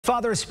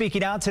Father is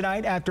speaking out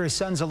tonight after his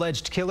son's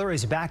alleged killer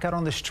is back out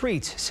on the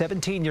streets.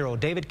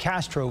 17-year-old David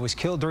Castro was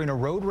killed during a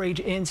road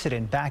rage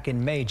incident back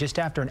in May just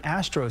after an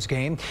Astros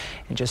game.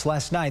 And just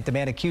last night, the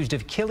man accused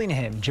of killing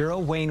him,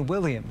 Gerald Wayne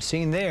Williams,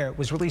 seen there,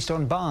 was released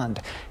on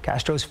bond.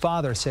 Castro's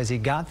father says he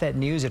got that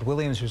news that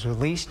Williams was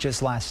released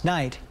just last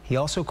night. He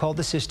also called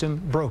the system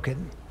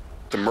broken.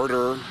 The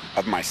murderer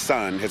of my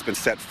son has been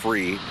set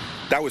free.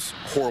 That was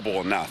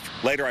horrible enough.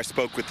 Later, I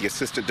spoke with the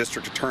assistant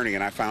district attorney,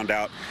 and I found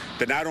out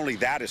that not only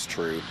that is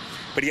true,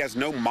 but he has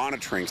no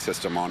monitoring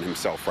system on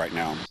himself right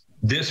now.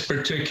 This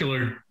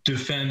particular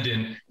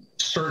defendant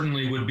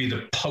certainly would be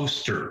the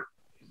poster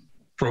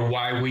for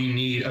why we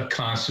need a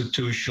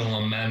constitutional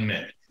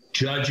amendment.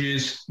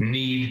 Judges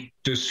need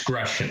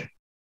discretion.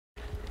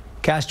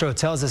 Castro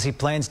tells us he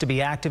plans to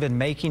be active in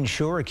making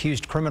sure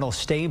accused criminals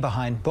stay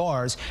behind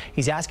bars.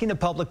 He's asking the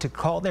public to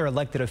call their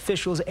elected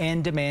officials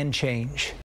and demand change.